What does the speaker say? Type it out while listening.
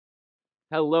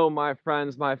Hello, my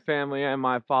friends, my family, and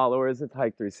my followers. It's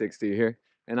Hike 360 here,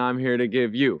 and I'm here to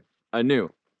give you a new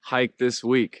hike this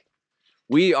week.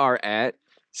 We are at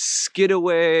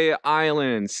Skidaway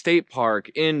Island State Park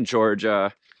in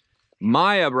Georgia.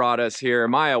 Maya brought us here.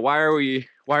 Maya, why are we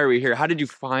here? How did you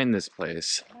find this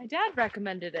place? My dad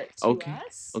recommended it to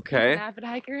us. Okay. He's an avid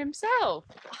hiker himself.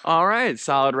 All right,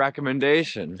 solid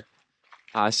recommendation.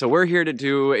 So we're here to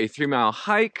do a 3-mile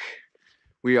hike.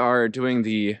 We are doing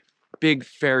the Big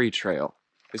Ferry Trail.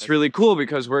 It's really cool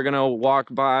because we're gonna walk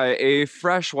by a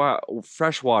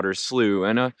freshwater slough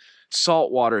and a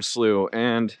saltwater slough.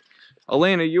 And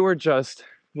Elena, you were just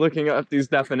looking up these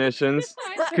definitions.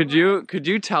 Could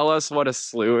you tell us what a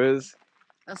slough is?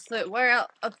 A slough, well,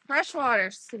 a freshwater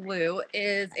slough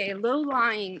is a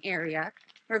low-lying area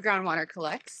where groundwater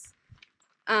collects.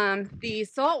 The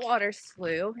saltwater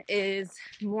slough is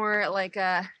more like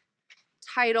a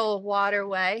tidal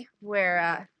waterway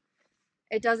where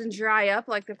it doesn't dry up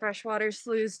like the freshwater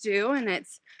sloughs do, and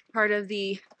it's part of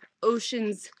the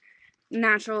ocean's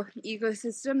natural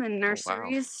ecosystem and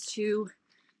nurseries to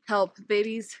help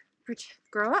babies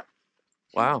grow up.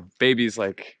 Wow, babies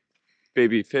like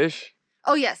baby fish?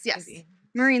 Oh yes, yes. Maybe.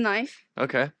 Marine life.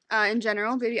 Okay. In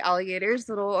general, baby alligators,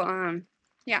 little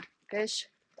yeah, fish.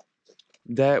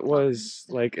 That was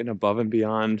like an above and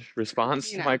beyond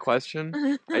response to my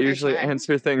question. I usually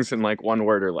answer things in like one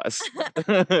word or less.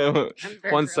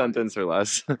 One sentence or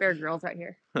less. Bear Grylls right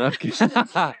here. Okay.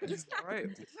 All right.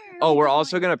 Oh, we're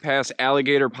also gonna pass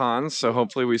alligator ponds, so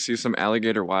hopefully we see some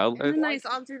alligator wildlife. And a nice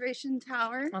observation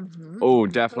tower. Oh,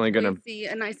 definitely Hopefully gonna see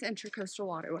a nice Intracoastal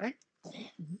Waterway.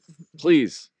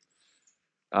 please.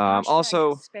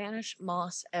 Also, Spanish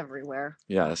moss everywhere.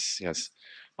 yes.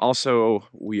 Also,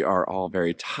 we are all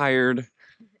very tired.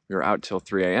 We were out till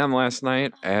 3 a.m. last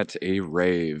night at a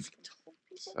rave.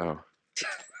 So.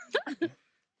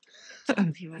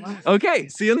 Okay,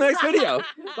 see you in the next video.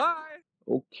 Bye.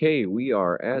 Okay, we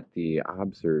are at the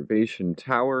observation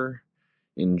tower,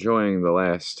 enjoying the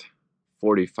last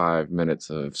 45 minutes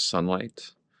of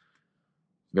sunlight.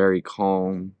 Very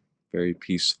calm, very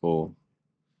peaceful,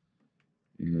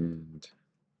 and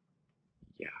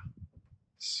yeah,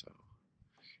 so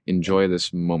enjoy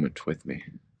this moment with me.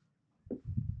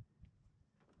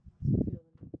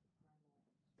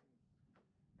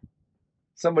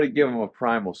 Somebody give him a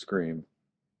primal scream.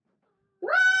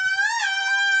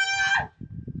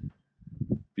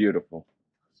 Beautiful.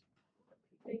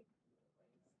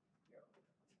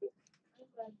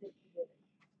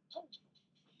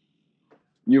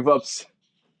 You've ups.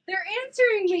 They're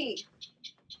answering me.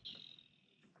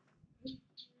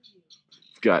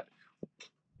 Got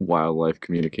wildlife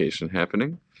communication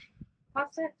happening.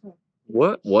 What's that?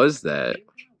 What was that?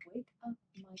 Wake up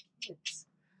my kids.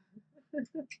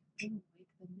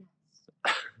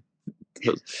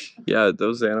 Yeah,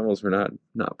 those animals were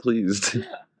not pleased. Keep it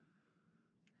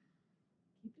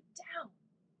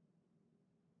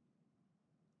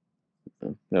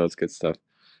down. That was good stuff.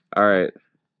 All right.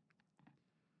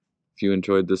 If you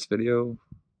enjoyed this video,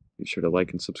 be sure to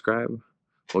like and subscribe.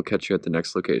 We'll catch you at the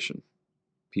next location.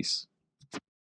 Peace.